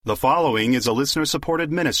The following is a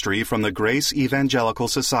listener-supported ministry from the Grace Evangelical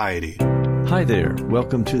Society. Hi there.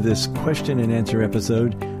 Welcome to this question and answer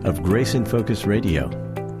episode of Grace in Focus Radio.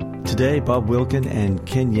 Today, Bob Wilkin and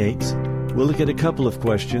Ken Yates will look at a couple of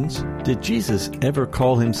questions. Did Jesus ever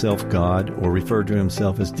call himself God or refer to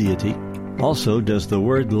himself as deity? Also, does the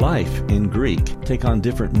word life in Greek take on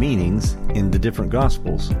different meanings in the different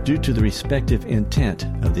Gospels due to the respective intent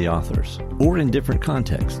of the authors, or in different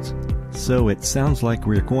contexts? So it sounds like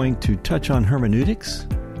we're going to touch on hermeneutics,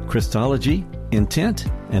 Christology, intent,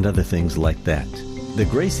 and other things like that. The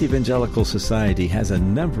Grace Evangelical Society has a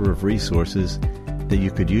number of resources that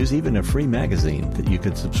you could use, even a free magazine that you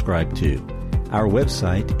could subscribe to. Our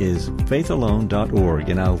website is faithalone.org,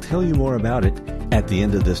 and I'll tell you more about it at the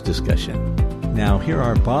end of this discussion. Now, here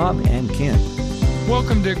are Bob and Ken.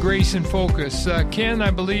 Welcome to Grace in Focus. Ken,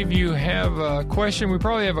 I believe you have a question. We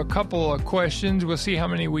probably have a couple of questions. We'll see how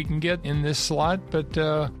many we can get in this slot. But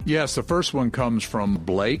yes, the first one comes from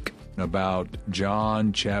Blake about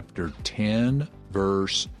John chapter 10,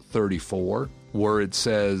 verse 34, where it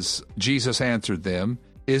says, Jesus answered them,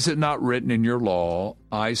 "Is it not written in your law,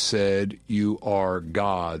 I said you are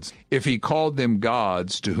gods? If he called them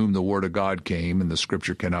gods to whom the word of God came and the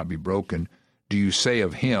scripture cannot be broken, do you say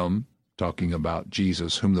of him," talking about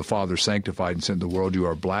Jesus, "whom the Father sanctified and sent to the world, you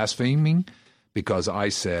are blaspheming because I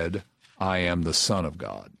said, I am the Son of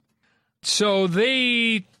God." So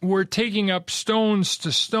they were taking up stones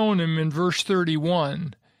to stone him in verse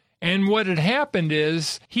 31. And what had happened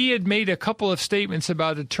is he had made a couple of statements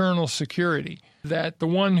about eternal security, that the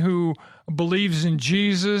one who believes in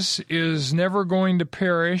Jesus is never going to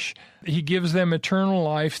perish. He gives them eternal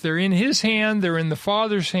life. They're in his hand, they're in the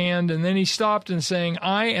Father's hand, and then he stopped and saying,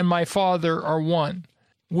 "I and my Father are one,"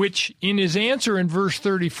 which in his answer in verse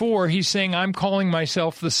 34, he's saying, "I'm calling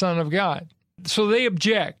myself the Son of God." So they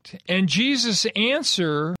object, and Jesus'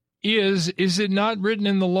 answer is it not written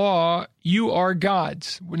in the law, you are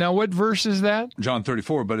gods? Now, what verse is that? John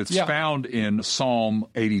 34, but it's found in Psalm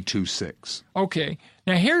 82:6. Okay.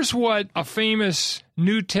 Now, here's what a famous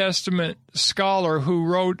New Testament scholar who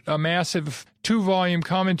wrote a massive 2-volume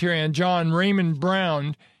commentary on John, Raymond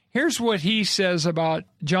Brown, here's what he says about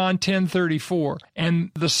John 10:34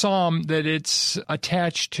 and the psalm that it's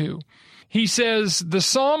attached to. He says, the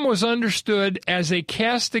psalm was understood as a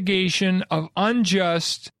castigation of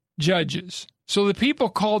unjust judges. So the people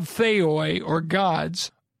called theoi, or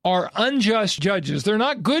gods, are unjust judges. They're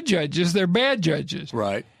not good judges, they're bad judges.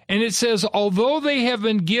 Right. And it says, although they have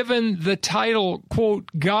been given the title,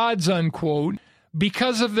 quote, gods, unquote,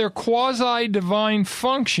 because of their quasi-divine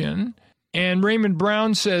function, and Raymond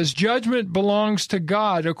Brown says, judgment belongs to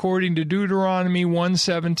God, according to Deuteronomy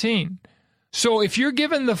 1:17. So if you're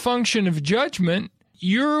given the function of judgment,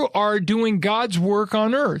 you are doing God's work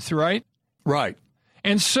on earth, right? Right.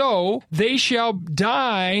 And so they shall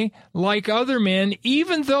die like other men,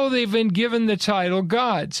 even though they've been given the title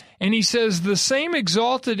gods. And he says the same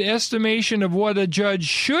exalted estimation of what a judge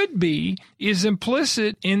should be is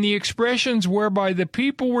implicit in the expressions whereby the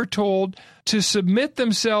people were told to submit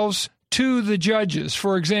themselves to the judges.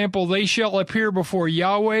 For example, they shall appear before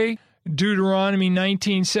Yahweh, Deuteronomy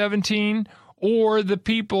 19:17, or the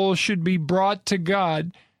people should be brought to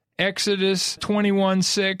God, Exodus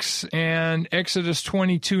 21:6 and Exodus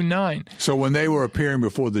 22:9. So when they were appearing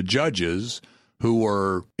before the judges who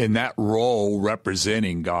were in that role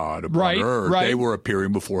representing God upon earth, they were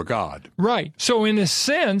appearing before God. Right. So in a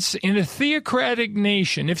sense, in a theocratic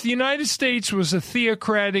nation, if the United States was a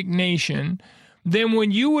theocratic nation, then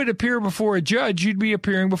when you would appear before a judge, you'd be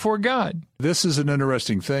appearing before God. This is an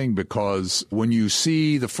interesting thing because when you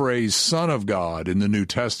see the phrase Son of God in the New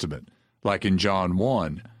Testament, like in John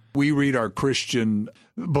 1, we read our Christian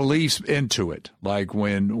beliefs into it, like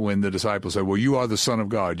when the disciples say, well, you are the Son of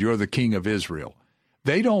God, you're the King of Israel.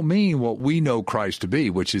 They don't mean what we know Christ to be,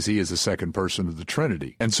 which is he is the second person of the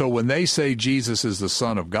Trinity. And so when they say Jesus is the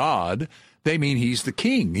Son of God, they mean he's the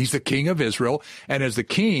king. He's the king of Israel. And as the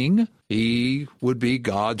king, he would be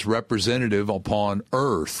God's representative upon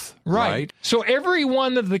earth. Right? So every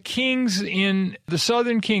one of the kings in the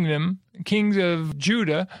southern kingdom, kings of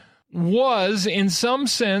Judah, was, in some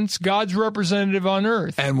sense, God's representative on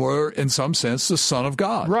earth. And were, in some sense, the Son of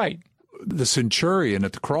God. Right. The centurion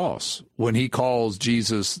at the cross, when he calls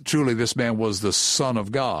Jesus, truly this man was the Son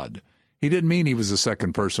of God, he didn't mean he was the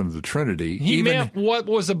second person of the Trinity. He meant what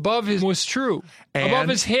was above his was true. Above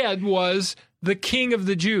his head was the King of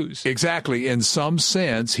the Jews. Exactly. In some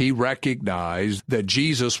sense, he recognized that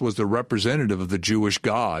Jesus was the representative of the Jewish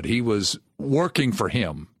God. He was working for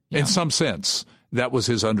him, in some sense. That was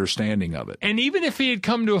his understanding of it. And even if he had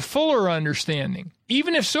come to a fuller understanding,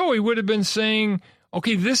 even if so, he would have been saying,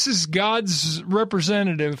 Okay, this is God's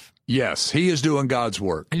representative. Yes, he is doing God's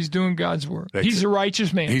work. He's doing God's work. He's a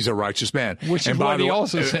righteous man. He's a righteous man. Which is what he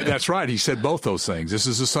also said. That's right. He said both those things. This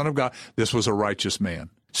is the Son of God. This was a righteous man.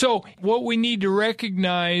 So what we need to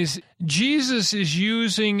recognize, Jesus is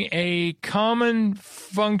using a common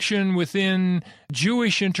function within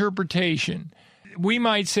Jewish interpretation. We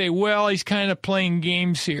might say, well, he's kind of playing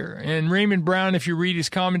games here. And Raymond Brown, if you read his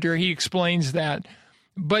commentary, he explains that.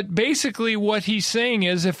 But basically what he's saying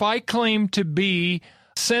is, if I claim to be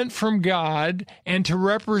sent from God and to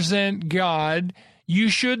represent God, you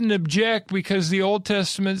shouldn't object, because the Old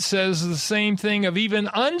Testament says the same thing of even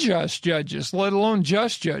unjust judges, let alone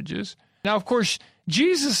just judges. Now, of course,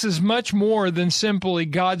 Jesus is much more than simply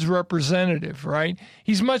God's representative, right?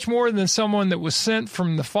 He's much more than someone that was sent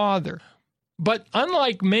from the Father. But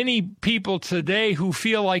unlike many people today who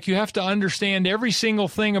feel like you have to understand every single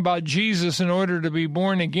thing about Jesus in order to be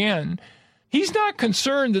born again, he's not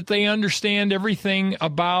concerned that they understand everything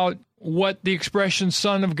about what the expression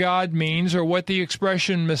Son of God means or what the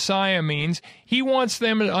expression Messiah means. He wants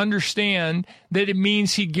them to understand that it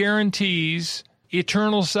means he guarantees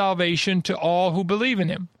eternal salvation to all who believe in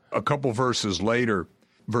him. A couple verses later,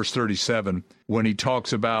 verse 37, when he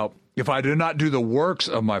talks about, if I do not do the works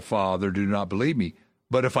of my Father, do not believe me.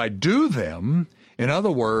 But if I do them, in other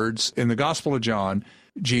words, in the Gospel of John,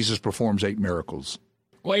 Jesus performs 8 miracles.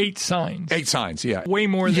 Well, 8 signs. 8 signs, yeah. Way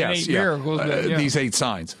more than 8 miracles. But These 8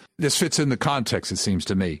 signs. This fits in the context, it seems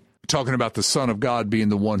to me. Talking about the Son of God being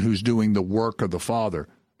the one who's doing the work of the Father.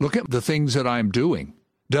 Look at the things that I'm doing.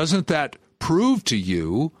 Doesn't that prove to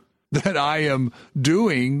you that I am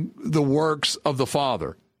doing the works of the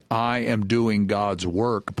Father? I am doing God's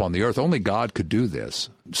work upon the earth. Only God could do this.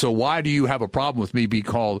 So why do you have a problem with me being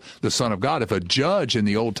called the Son of God? If a judge in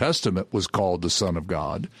the Old Testament was called the Son of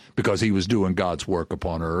God because he was doing God's work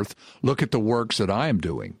upon earth, look at the works that I am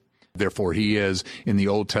doing. Therefore, he is, in the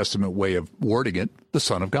Old Testament way of wording it, the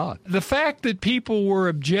Son of God. The fact that people were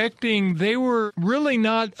objecting, they were really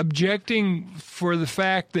not objecting for the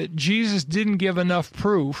fact that Jesus didn't give enough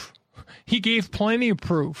proof. He gave plenty of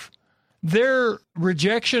proof. Their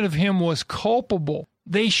rejection of him was culpable.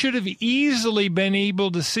 They should have easily been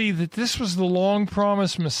able to see that this was the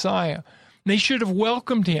long-promised Messiah. They should have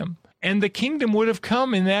welcomed him, and the kingdom would have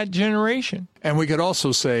come in that generation. And we could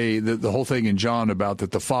also say that the whole thing in John about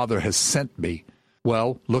that the Father has sent me.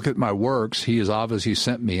 Well, look at my works. He has obviously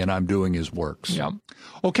sent me, and I'm doing his works. Yeah.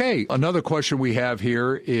 Okay, another question we have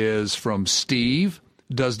here is from Steve.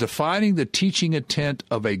 Does defining the teaching intent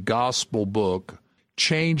of a gospel book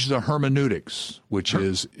change the hermeneutics, which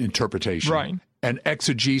is interpretation, right, and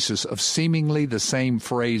exegesis of seemingly the same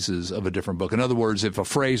phrases of a different book? In other words, if a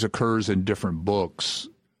phrase occurs in different books,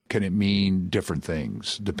 can it mean different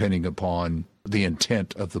things depending upon the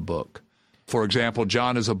intent of the book? For example,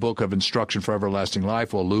 John is a book of instruction for everlasting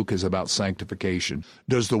life, while Luke is about sanctification.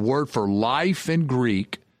 Does the word for life in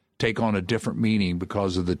Greek take on a different meaning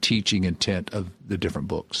because of the teaching intent of the different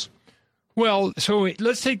books? Well, so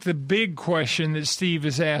let's take the big question that Steve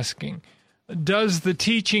is asking. Does the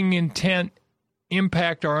teaching intent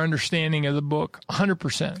impact our understanding of the book?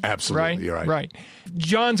 100%. Absolutely, right? You're right. Right.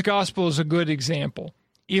 John's Gospel is a good example.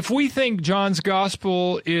 If we think John's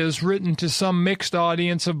Gospel is written to some mixed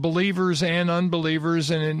audience of believers and unbelievers,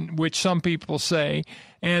 and in which some people say,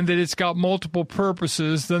 and that it's got multiple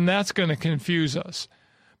purposes, then that's going to confuse us.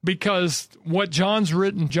 Because what John's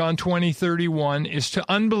written, John 20:31, is to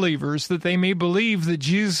unbelievers that they may believe that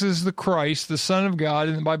Jesus is the Christ, the Son of God,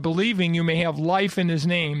 and by believing you may have life in his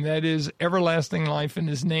name, that is, everlasting life in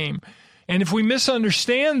his name. And if we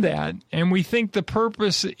misunderstand that, and we think the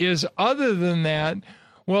purpose is other than that,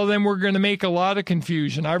 well, then we're going to make a lot of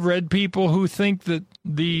confusion. I've read people who think that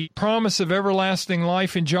the promise of everlasting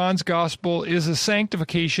life in John's Gospel is a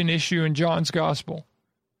sanctification issue in John's Gospel.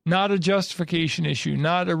 Not a justification issue,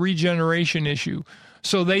 not a regeneration issue.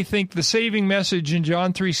 So they think the saving message in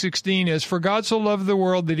John 3:16 is, for God so loved the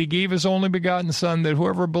world that he gave his only begotten Son, that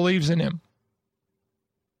whoever believes in him.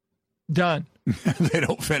 Done. They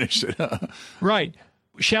don't finish it. Right.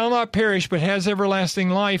 Shall not perish, but has everlasting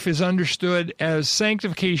life is understood as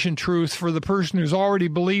sanctification truth for the person who's already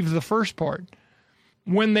believed the first part.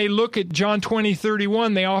 When they look at John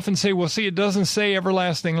 20:31, they often say, well, see, it doesn't say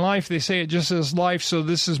everlasting life. They say it just says life, so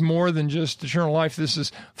this is more than just eternal life. This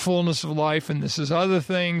is fullness of life, and this is other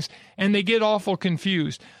things. And they get awful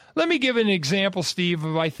confused. Let me give an example, Steve,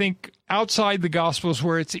 of, I think, outside the Gospels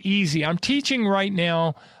where it's easy. I'm teaching right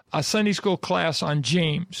now a Sunday school class on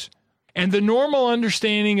James. And the normal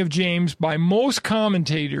understanding of James by most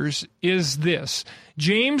commentators is this.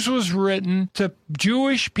 James was written to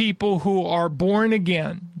Jewish people who are born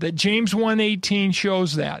again. That James 1:18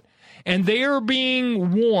 shows that. And they are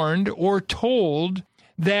being warned or told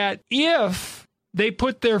that if they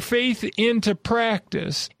put their faith into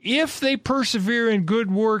practice, if they persevere in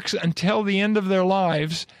good works until the end of their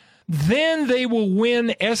lives, then they will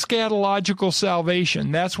win eschatological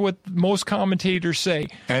salvation. That's what most commentators say.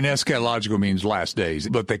 And eschatological means last days,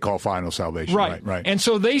 what they call final salvation. Right. Right. And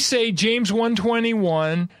so they say, James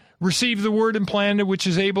 1:21, receive the word implanted, which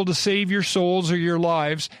is able to save your souls or your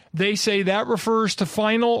lives. They say that refers to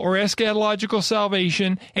final or eschatological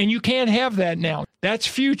salvation, and you can't have that now. That's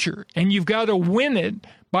future, and you've got to win it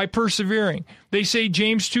by persevering. They say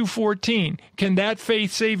James 2:14, can that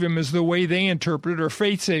faith save him, is the way they interpret it, or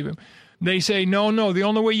faith save him. They say, no, the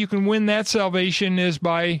only way you can win that salvation is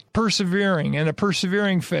by persevering, and a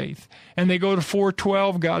persevering faith. And they go to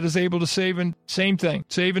 4:12, God is able to save, and same thing,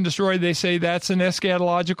 save and destroy. They say that's an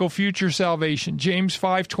eschatological future salvation. James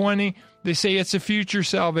 5:20, they say it's a future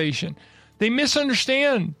salvation. They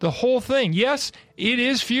misunderstand the whole thing. Yes, it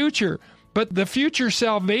is future, but the future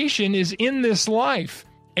salvation is in this life.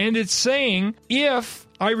 And it's saying, if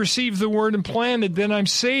I receive the word implanted, then I'm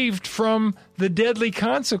saved from the deadly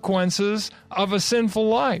consequences of a sinful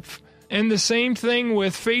life. And the same thing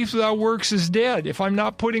with faith without works is dead. If I'm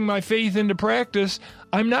not putting my faith into practice,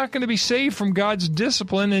 I'm not going to be saved from God's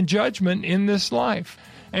discipline and judgment in this life.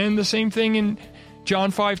 And the same thing in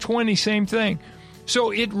John 5:20, same thing.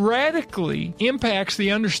 So it radically impacts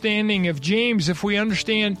the understanding of James if we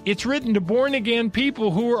understand it's written to born-again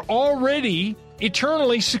people who are already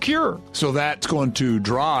eternally secure. So that's going to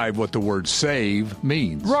drive what the word save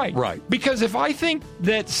means. Right. Right. Because if I think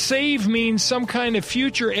that save means some kind of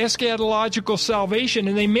future eschatological salvation,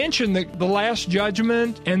 and they mention the last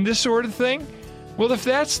judgment and this sort of thing, well, if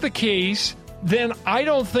that's the case, then I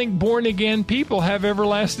don't think born-again people have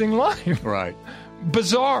everlasting life. Right.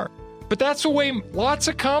 Bizarre. But that's the way lots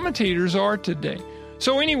of commentators are today.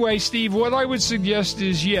 So anyway, Steve, what I would suggest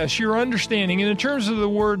is, yes, your understanding. And in terms of the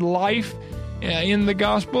word life in the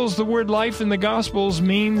Gospels, the word life in the Gospels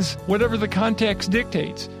means whatever the context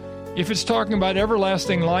dictates. If it's talking about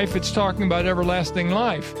everlasting life, it's talking about everlasting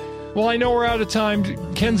life. Well, I know we're out of time.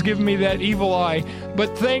 Ken's giving me that evil eye.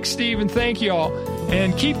 But thanks, Steve, and thank you all.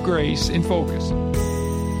 And keep grace in focus.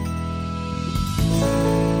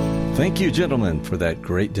 Thank you, gentlemen, for that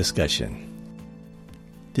great discussion.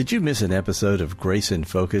 Did you miss an episode of Grace in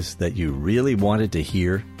Focus that you really wanted to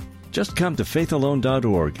hear? Just come to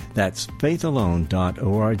faithalone.org. That's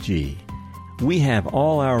faithalone.org. We have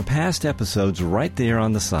all our past episodes right there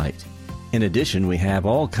on the site. In addition, we have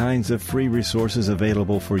all kinds of free resources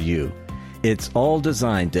available for you. It's all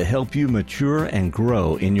designed to help you mature and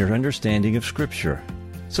grow in your understanding of Scripture.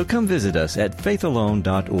 So come visit us at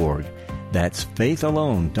faithalone.org. That's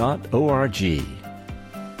faithalone.org.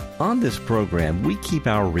 On this program, we keep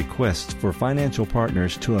our requests for financial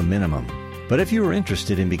partners to a minimum. But if you are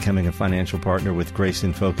interested in becoming a financial partner with Grace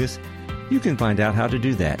in Focus, you can find out how to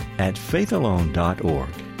do that at faithalone.org.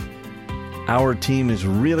 Our team is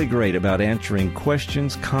really great about answering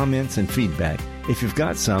questions, comments, and feedback. If you've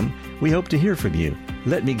got some, we hope to hear from you.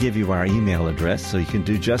 Let me give you our email address so you can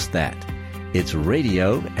do just that. It's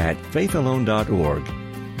radio@faithalone.org.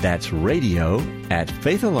 That's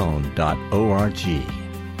radio@faithalone.org.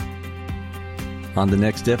 On the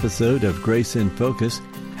next episode of Grace in Focus,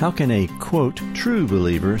 how can a, quote, true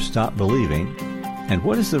believer stop believing? And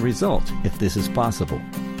what is the result if this is possible?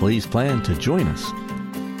 Please plan to join us.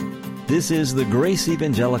 This is the Grace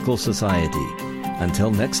Evangelical Society. Until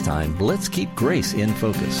next time, let's keep grace in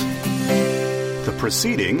focus. The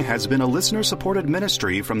proceeding has been a listener-supported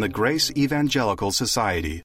ministry from the Grace Evangelical Society.